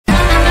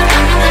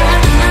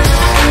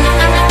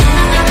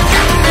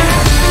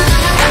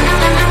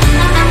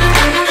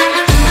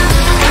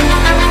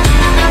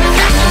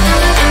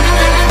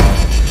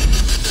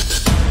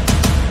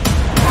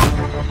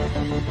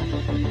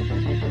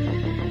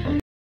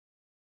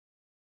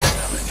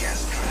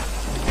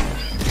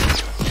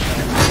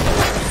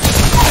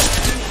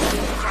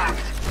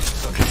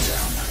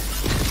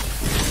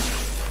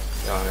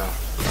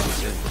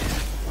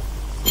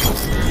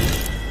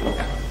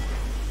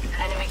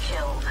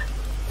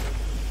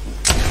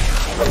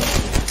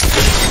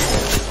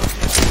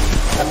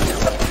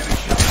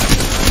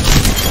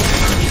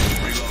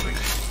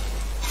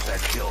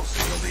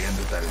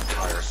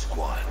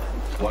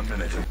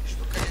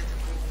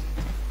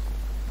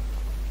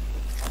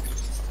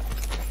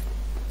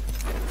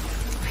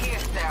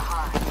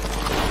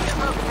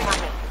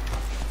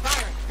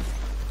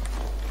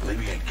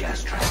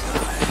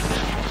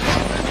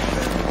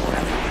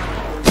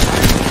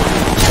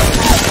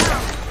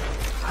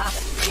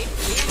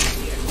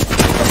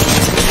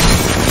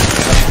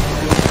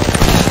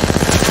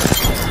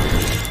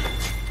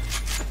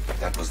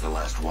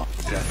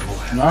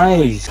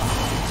Nice.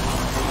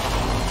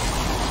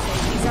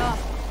 Safety's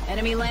off.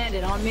 Enemy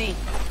landed on me.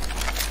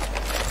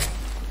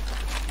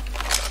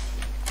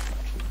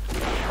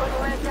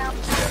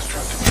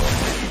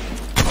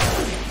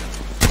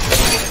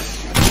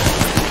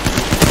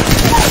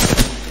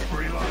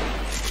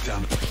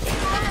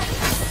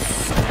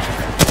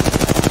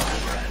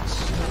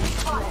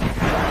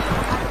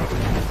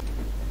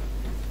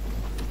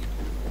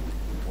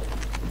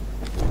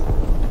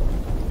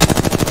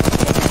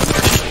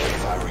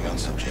 Firing on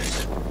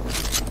subjects.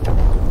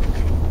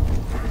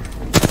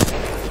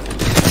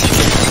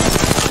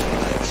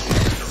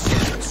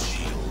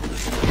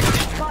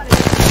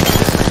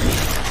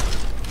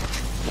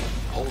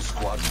 Whole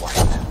squad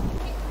wiped.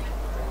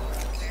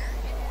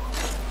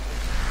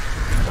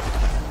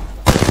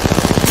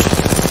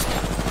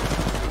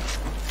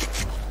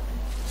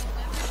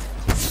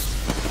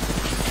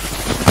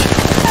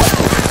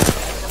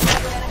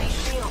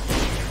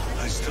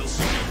 I still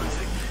see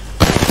everything.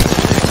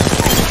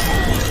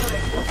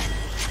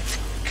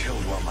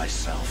 Killed one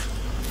myself.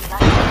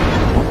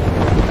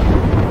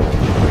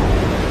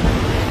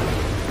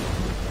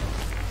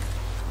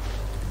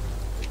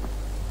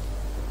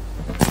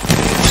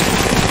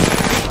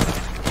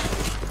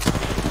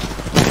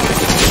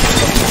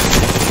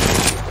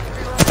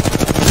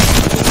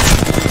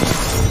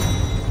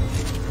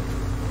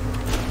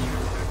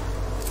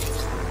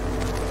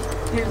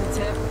 Here's a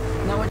tip.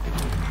 No one.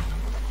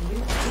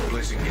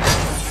 Placing it.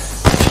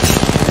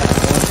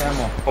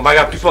 Oh my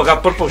god, people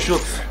got purple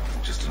shields.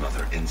 Just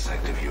another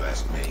insect if you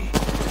ask me.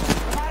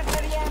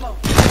 Heavy ammo.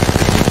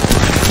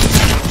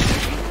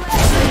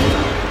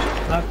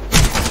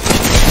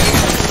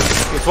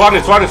 It's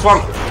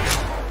one.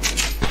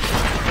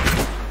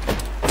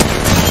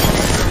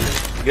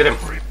 Get him.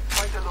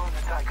 Fight alone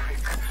and die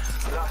quick.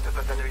 Last of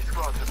the enemy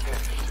squads have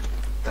perished.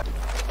 I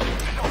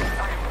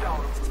am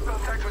down.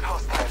 Contact with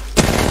hostiles.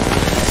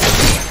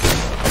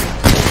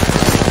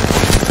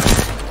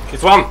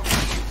 It's one.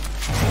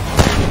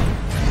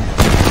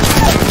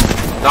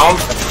 Down.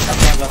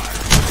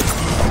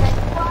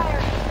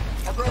 Fire.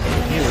 A broken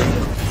enemy.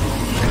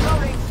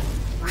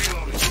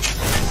 Reloading.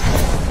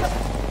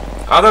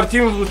 Other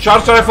team with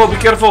charge rifle, be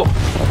careful.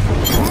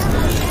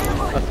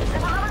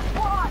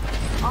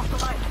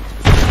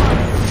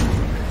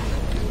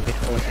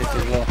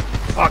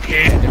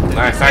 Okay.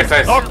 Nice.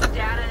 Go.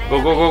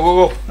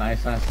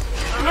 Nice.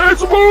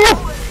 Let's go.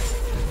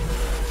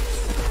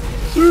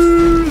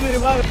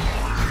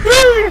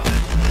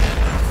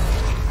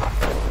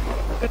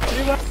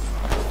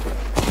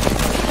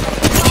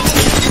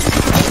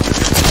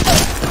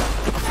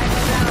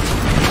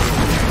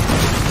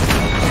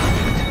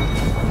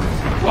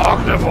 Fuck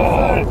the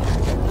ball.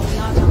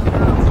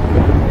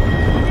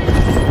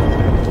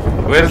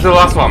 Where's the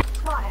last one?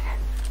 Spotted.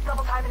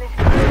 Double timing it.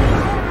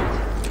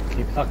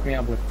 He fucked me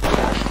up with.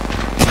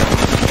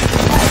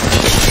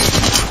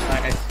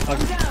 Nice. Fuck.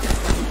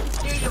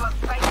 Here you are,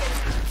 bacon.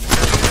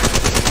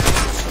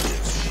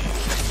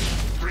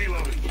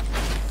 Reloading.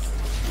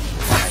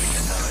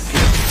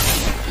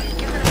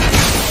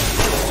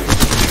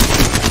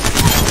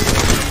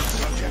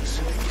 Subjects.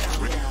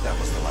 That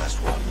was the last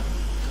one.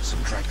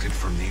 Subtracted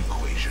from the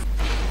equation.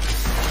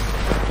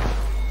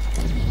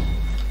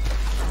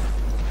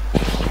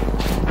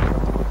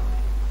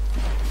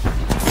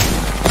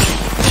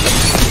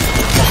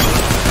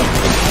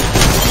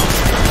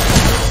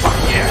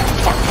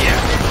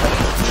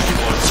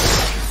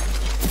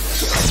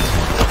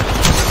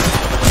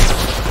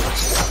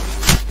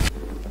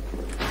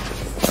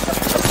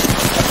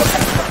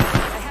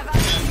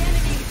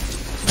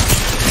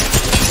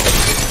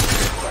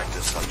 Crack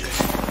the subject.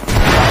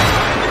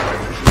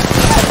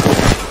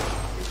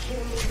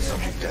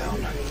 Subject down.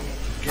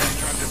 Gas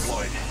trap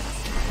deployed.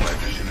 My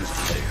vision is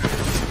clear.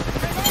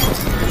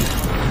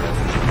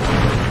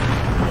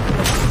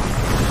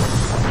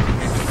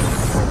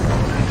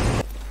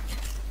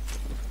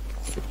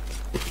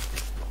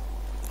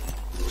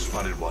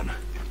 Spotted one.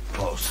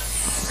 Close.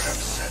 Trap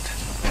set.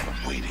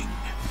 Waiting.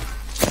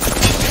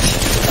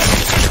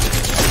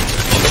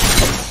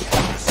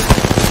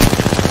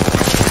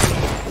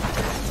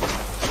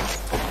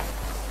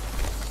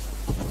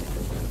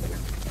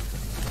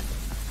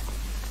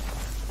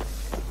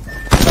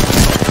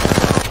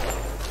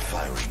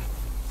 Firing.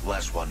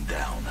 Last one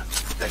down.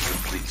 That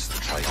completes the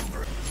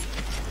triumvirate.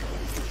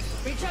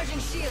 Recharging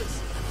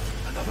shields.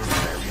 Another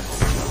variable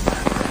in the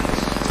map.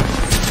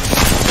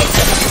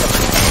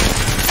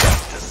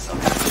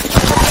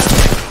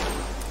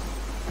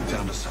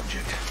 Down to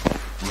subject.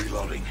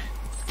 Reloading.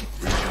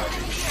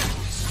 Recharging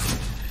shields.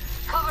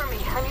 Cover me.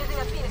 I'm using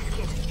a Phoenix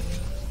kit.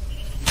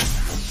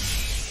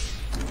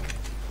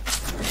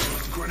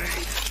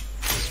 Grenade.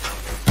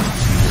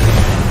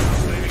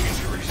 Saving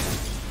injuries.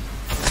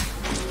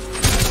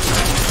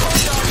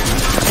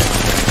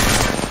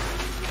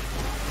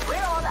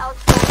 We're all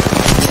outside.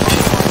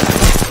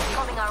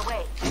 Coming our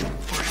way.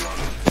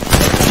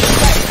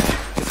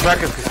 He's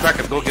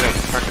cracked. Don't get him.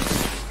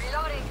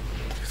 Reloading.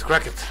 He's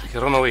cracked. He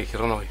run away.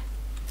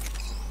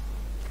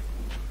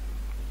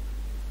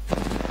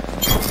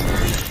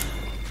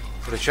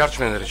 Recharge,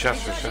 man, recharge.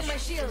 Recharging my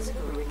shields.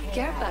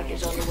 Care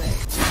package on the way.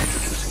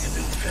 Introducing a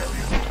new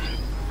failure.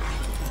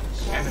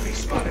 Enemy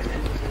spotted.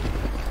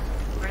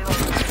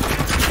 Reloading.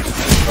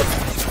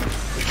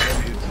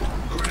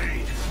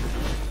 Grenade.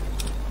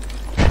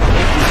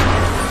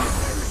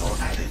 Variable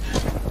added.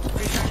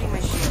 Recharging my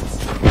shields.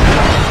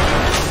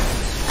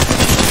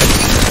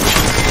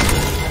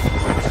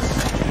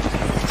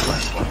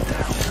 Last one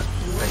down.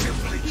 That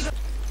completes.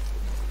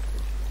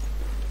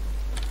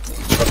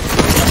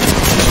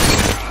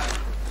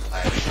 I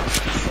have shot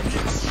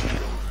subject's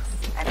shield.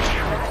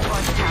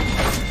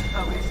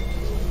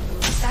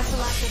 That's the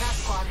last of that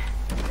squad.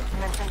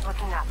 Mentioned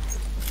looking up.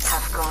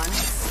 Half gone.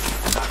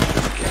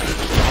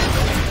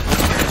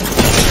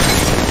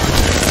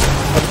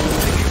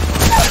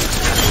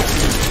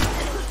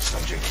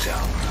 Subject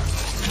down.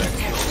 That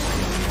kills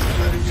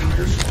that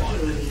entire squad.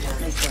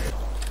 Nice work.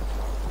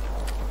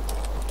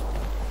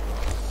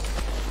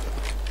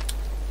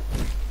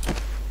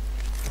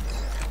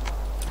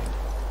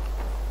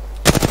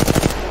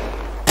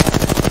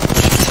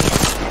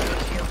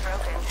 Shield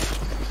broken.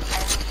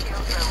 Enemy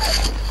shield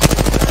broken.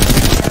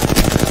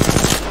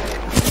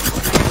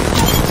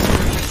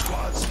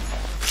 Squads.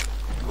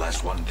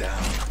 Last one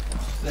down.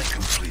 That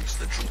completes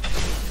the troop.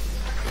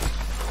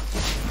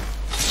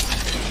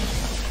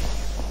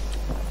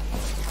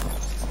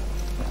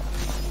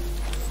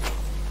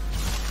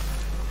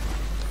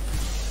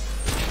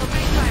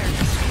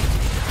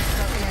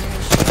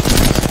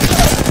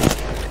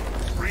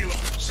 Reload.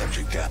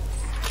 Subject down.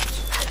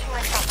 Patching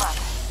myself up.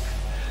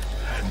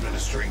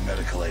 Administering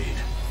medical aid.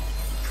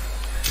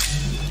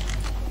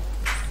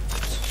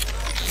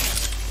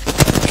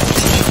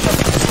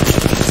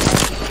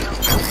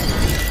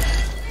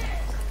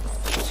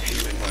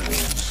 Healing my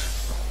wounds.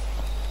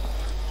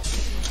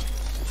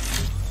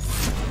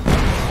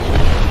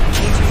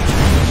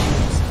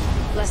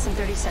 Less than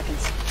 30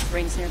 seconds.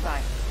 Rings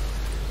nearby.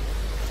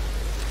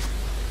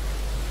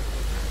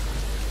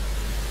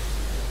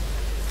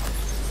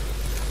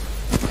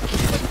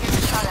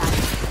 Shot at.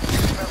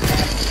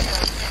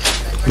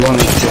 One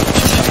HP.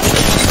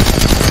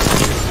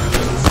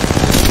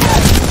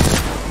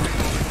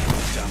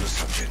 Down the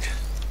subject.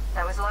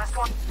 That was the last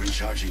one.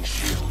 Recharging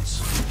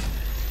shields.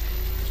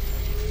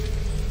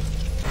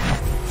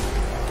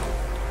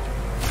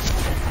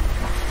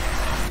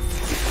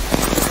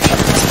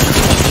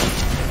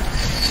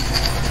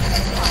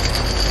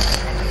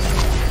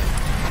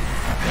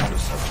 Down the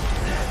subject.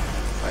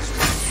 I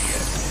still see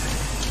it.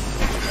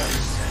 That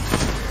is set.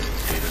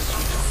 Data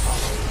suite to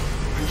follow.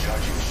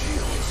 Recharging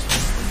shields.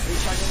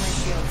 Recharging my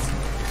shields.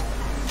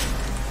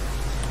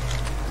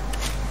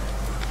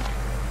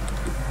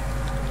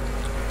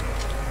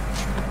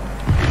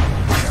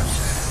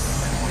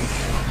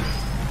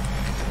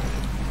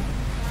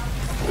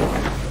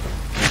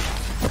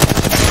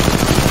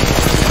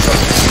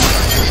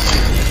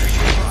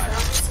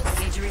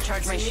 Need to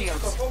recharge my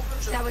shields.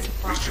 That was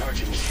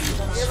Recharging shields.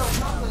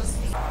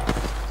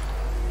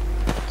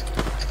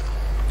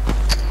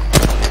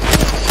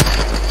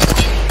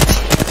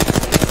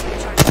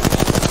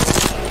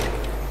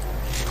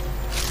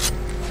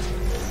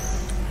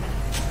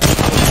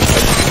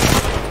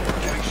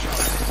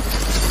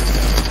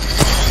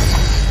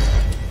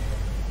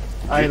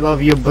 I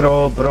love you,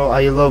 bro.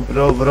 I love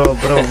bro.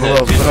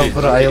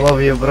 I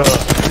love you, bro.